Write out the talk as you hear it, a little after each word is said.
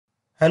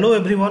Hello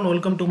everyone,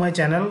 welcome to my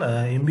channel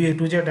MBA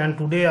to Z, and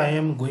today I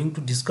am going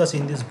to discuss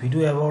in this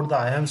video about the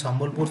IIM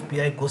Sambalpur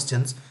PI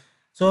questions.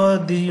 So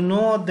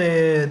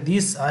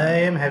this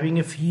IIM having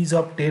a fees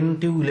of 10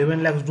 to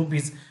 11 lakhs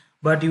rupees,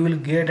 but you will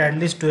get at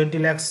least 20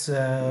 lakhs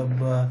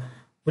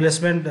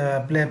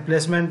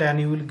placement, and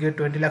you will get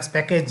 20 lakhs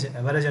package,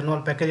 average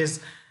annual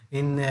packages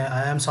in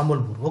IIM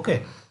Sambalpur.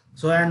 Okay.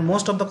 So, and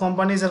most of the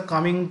companies are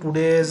coming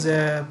today's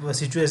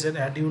situation,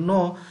 and you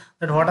know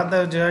that what are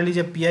the generally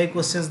the PI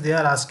questions they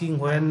are asking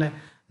when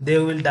they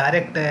will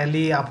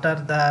directly after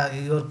the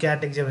your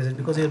CAT examination,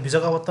 because your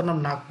Visakhapatnam,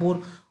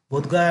 Nagpur,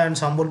 Bodhgaya and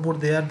Sambalpur,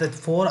 they are the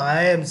four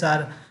IIMs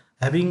are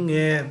having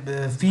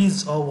a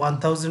fees of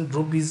 1000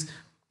 rupees.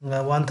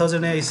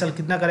 1000 है, इस साल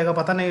कितना करेगा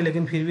पता नहीं,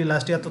 लेकिन फिर भी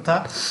लास्ट ईयर तो था,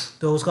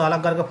 तो उसका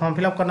अलग करके फॉर्म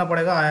फिलअप करना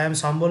पड़ेगा। IIM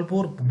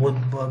संबलपुर,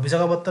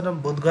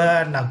 विशाखापट्टनम, बोधगया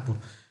एंड नागपुर,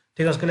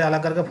 ठीक है, उसके लिए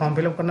अलग करके फॉर्म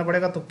फिलअप करना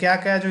पड़ेगा। तो क्या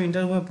क्या जो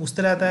इंटरव्यू में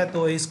पूछते रहता है,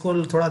 तो इसको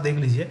थोड़ा देख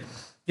लीजिए,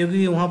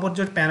 क्योंकि वहाँ पर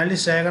जो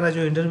पैनलिस्ट रहेगा ना,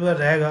 जो इंटरव्यूअर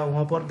रहेगा,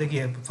 वहाँ पर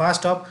देखिए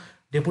first of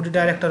deputy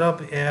director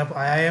of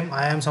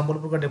IIM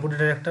Sambalpur का deputy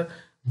director,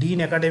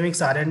 dean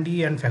academics R&D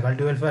and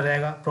faculty welfare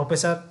रहेगा,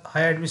 प्रोफेसर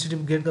हाई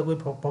एडमिनिस्ट्रेटिव ग्रेड का कोई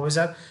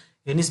professor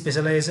any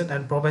specialisation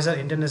and professor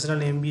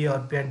international MBA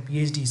और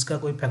PhD, इसका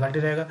कोई फैकल्टी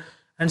रहेगा,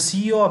 and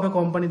CEO of A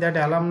company that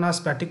alumnus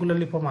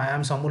particularly from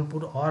IIM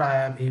Sambalpur और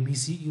IIM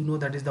ABC, you know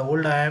that is the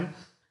old IIM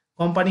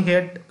company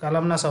head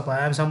alumnus of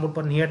IIM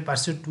Sambhalpur. He had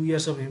pursued 2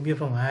 years of MBA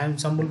from IIM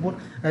Sambhalpur,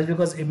 as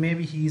because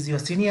maybe he is your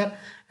senior,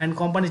 and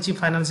company chief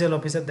financial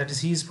officer, that is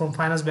he is from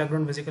finance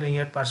background. Basically, he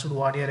had pursued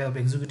 1 year of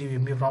executive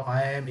MBA from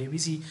IIM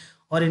ABC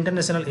or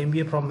international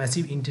MBA from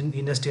massive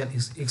industrial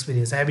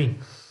experience having.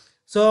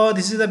 So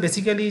this is the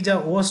basically the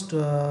worst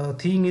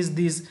thing is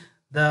this.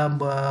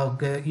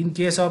 The in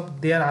case of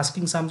they are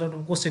asking some sort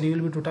of question, you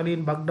will be totally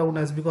in bugged down,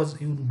 as because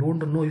you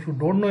don't know. If you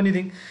don't know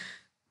anything,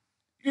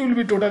 you will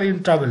be totally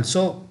in trouble.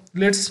 So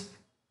let's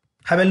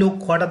have a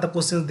look what are the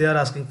questions they are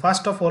asking.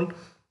 First of all,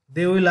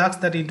 they will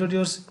ask that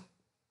introduce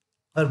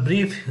or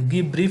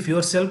give brief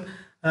yourself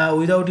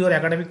without your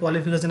academic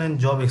qualification and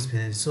job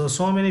experience.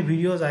 So many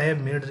videos I have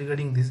made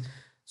regarding this,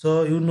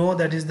 so you know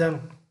that is the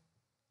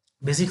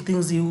basic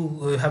things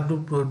you have to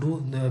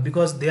do,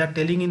 because they are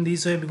telling in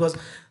this way, because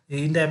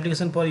in the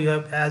application for you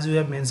have, as you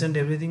have mentioned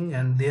everything,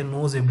 and they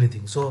knows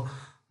everything, so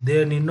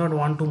they need not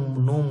want to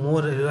know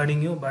more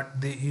regarding you,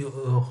 but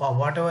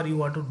whatever you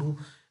want to do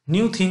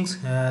new things,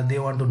 they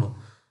want to know.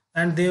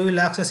 And they will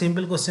ask a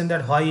simple question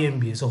that why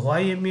MBA. So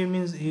why MBA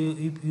means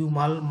you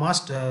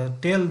must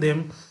tell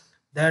them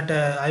that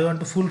I want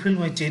to fulfill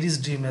my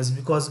cherished dream, as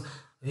because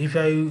if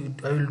I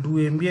will do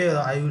MBA,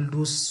 I will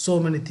do so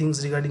many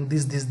things regarding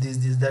this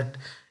that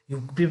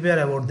you prepare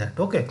about that.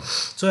 Okay,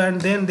 so and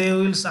then they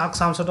will ask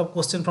some sort of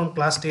question from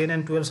class 10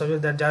 and 12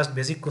 subject, that just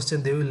basic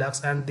question they will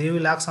ask, and they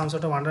will ask some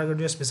sort of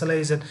undergraduate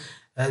specialization,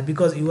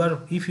 because you are,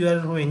 if you are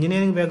from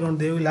engineering background,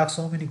 they will ask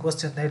so many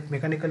questions like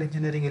mechanical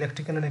engineering,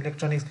 electrical and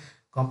electronics,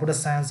 computer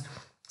science,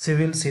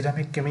 civil,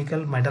 ceramic,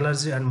 chemical,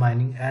 metallurgy and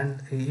mining.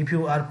 And if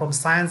you are from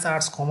science,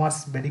 arts,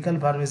 commerce, medical,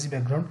 pharmacy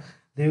background,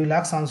 they will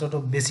ask some sort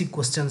of basic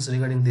questions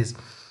regarding this.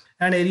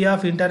 And area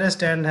of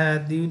interest,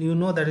 and you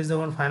know that is the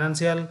one,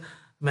 financial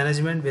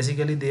management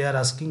basically they are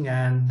asking.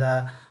 And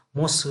the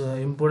most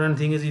important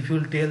thing is, if you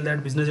will tell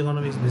that business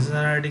economics, business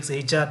analytics,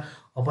 HR,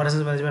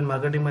 operations management,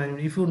 marketing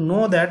management, if you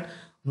know that,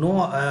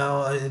 no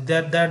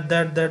the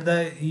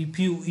if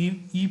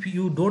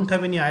you don't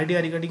have any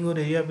idea regarding your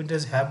area of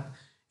interest, have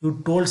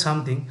you told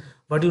something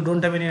but you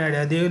don't have any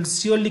idea, they will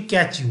surely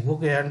catch you.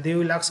 Okay, and they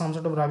will ask some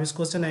sort of rubbish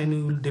question, and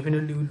you will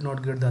definitely will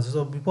not get the answer.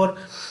 So before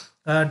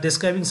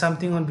describing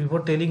something or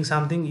before telling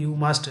something, you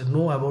must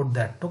know about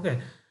that. Okay,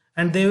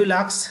 and they will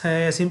ask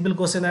a simple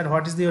question that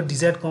what is your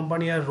desired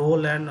company or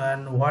role,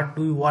 and what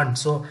do you want.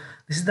 So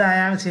this is the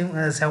IIM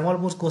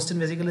Sambalpur question.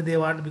 Basically they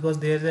want, because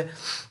there is a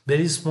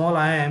very small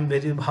IIM,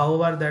 very,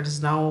 however that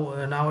is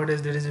now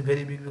nowadays there is a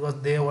very big,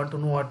 because they want to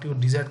know what your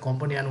desired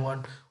company and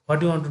what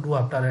you want to do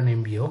after an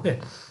MBA. Okay,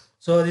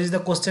 so this is the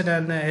question,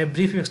 and a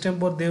brief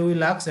extempo they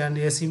will ask, and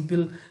a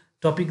simple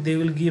topic they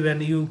will give,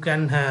 and you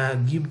can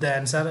give the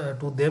answer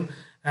to them,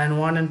 and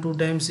 1 and 2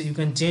 times you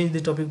can change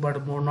the topic,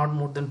 but not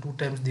more than 2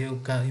 times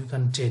you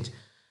can change.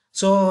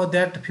 So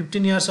that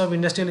 15 years of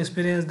industrial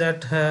experience,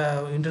 that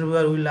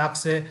interviewer will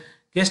ask a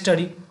case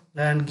study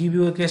and give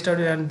you a case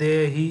study, and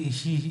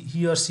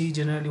he or she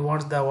generally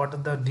wants the what are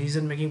the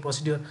decision making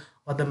procedure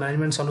or the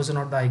management solution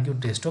or the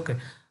IQ test. Okay,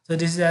 so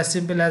this is as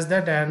simple as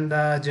that. And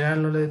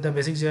general knowledge, the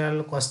basic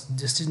general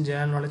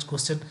knowledge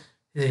question,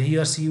 he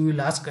or she will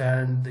ask,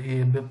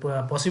 and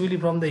possibly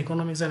from the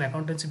economics and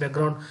accountancy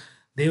background,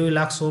 they will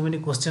ask so many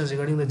questions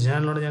regarding the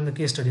general knowledge and the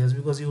case studies,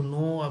 because you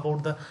know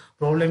about the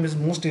problem is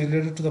most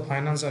related to the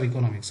finance or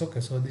economics.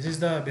 Okay, so this is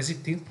the basic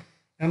thing.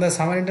 And the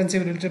summer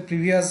internship related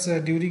previous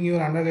during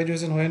your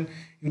undergraduate, when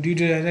you did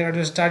your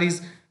undergraduate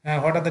studies,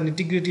 what are the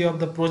nitty-gritty of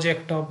the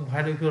project of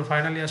if you're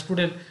finally a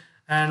student,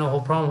 and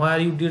from where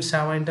you did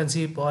summer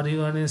internship or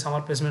you are in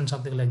summer placement,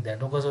 something like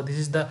that. Okay, so this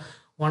is the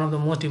one of the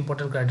most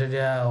important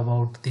criteria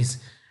about this.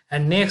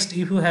 And next,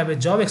 if you have a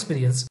job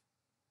experience,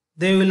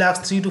 they will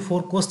ask 3 to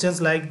 4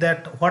 questions like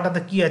that. What are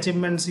the key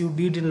achievements you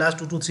did in last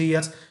 2 to 3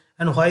 years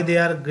and why they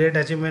are great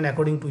achievement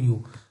according to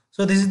you?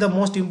 So this is the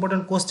most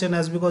important question,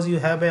 as because you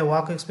have a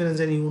work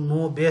experience and you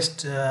know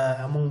best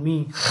among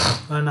me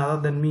and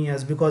other than me,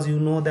 as because you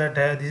know that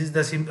this is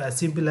the as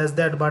simple as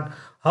that. But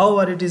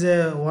however, it is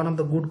a one of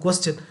the good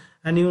question,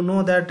 and you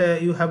know that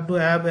you have to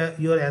have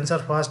your answer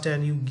first,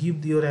 and you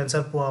give your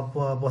answer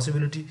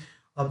possibility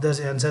of this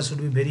answer should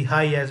be very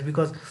high, as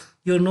because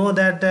you know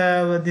that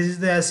this is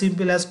the as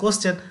simple as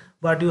question,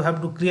 but you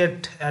have to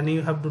create and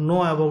you have to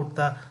know about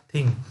the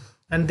thing.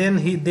 And then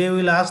they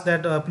will ask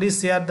that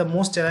please share the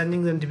most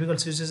challenging and difficult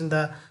situation,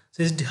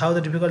 how the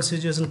difficult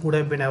situation could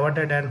have been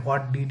avoided and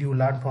what did you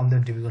learn from the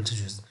difficult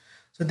situation.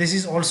 So this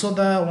is also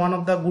the one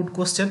of the good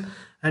question,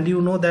 and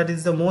you know that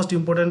is the most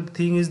important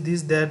thing is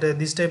this, that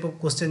this type of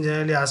question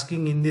generally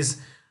asking in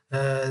this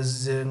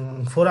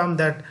forum,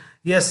 that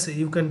yes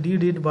you can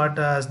did it, but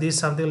this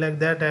something like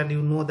that, and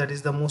you know that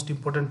is the most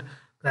important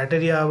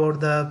criteria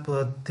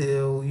about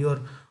your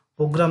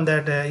program,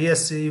 that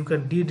yes you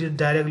can did it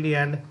directly,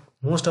 and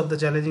most of the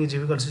challenging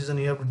difficult situation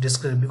you have to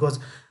describe, because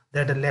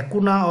that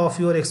lacuna of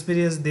your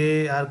experience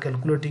they are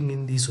calculating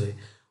in this way.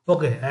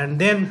 Okay, and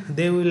then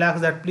they will ask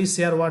that please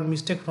share one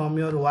mistake from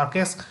your work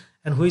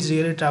and which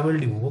really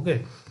troubled you.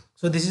 Okay,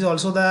 so this is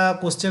also the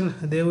question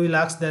they will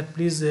ask, that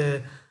please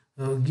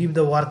give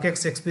the work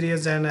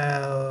experience and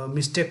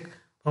mistake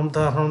from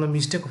the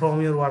mistake from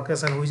your work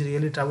and which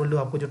really troubled you,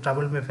 आपको जो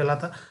trouble में फैला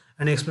था,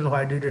 and explain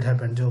why did it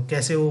happen, जो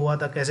कैसे हुआ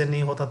था, कैसे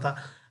नहीं होता था,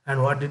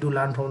 and what did you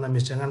learn from the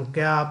mistake, and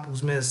क्या आप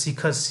उसमें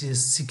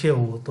सीखे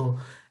हो. तो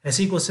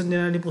ऐसे ही क्वेश्चन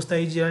जनरली पूछता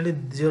है. जनरली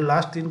जो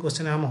लास्ट 3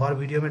 क्वेश्चन है हम हर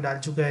वीडियो में डाल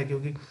चुके हैं,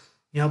 क्योंकि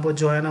यहाँ पर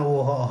जो है ना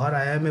वो हर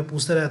IIM में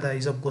पूछते रहता है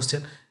ये सब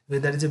question.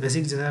 That is a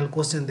basic general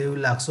question they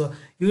will ask. So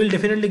you will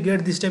definitely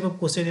get this type of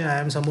question in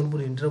IIM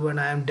Sambalpur interview, and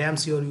I am damn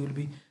sure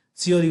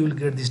you will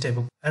get this type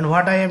of. And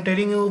what I am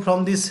telling you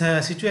from this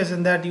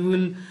situation, that you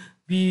will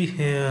be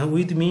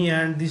with me,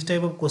 and this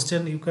type of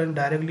question you can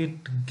directly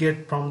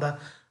get from the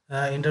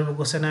interview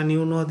question. And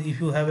you know, if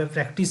you have a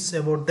practice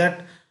about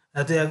that,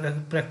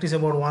 practice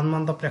about 1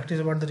 month of practice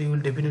about that, you will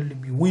definitely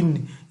be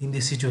win in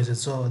this situation.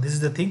 So this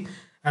is the thing,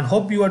 and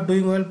hope you are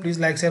doing well. Please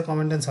like, share,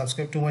 comment and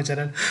subscribe to my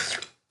channel.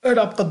 और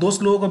आपका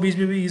दोस्त लोगों के बीच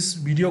में भी इस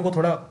video को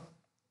थोड़ा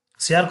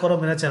शेयर करो,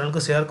 मेरा चैनल को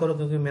शेयर करो,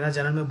 क्योंकि मेरा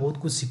चैनल में बहुत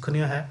कुछ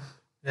सीखने है,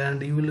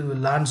 and you will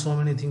learn so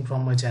many things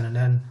from my channel.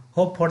 And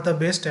hope for the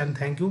best, and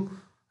thank you.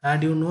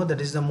 And you know that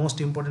is the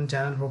most important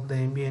channel for the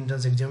MBA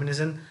entrance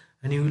examination,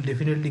 and you will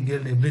definitely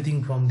get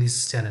everything from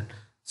this channel.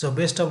 So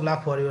best of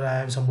luck for your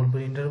IIM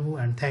Sambalpur interview,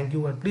 and thank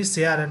you, and please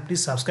share and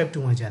please subscribe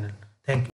to my channel. Thank you.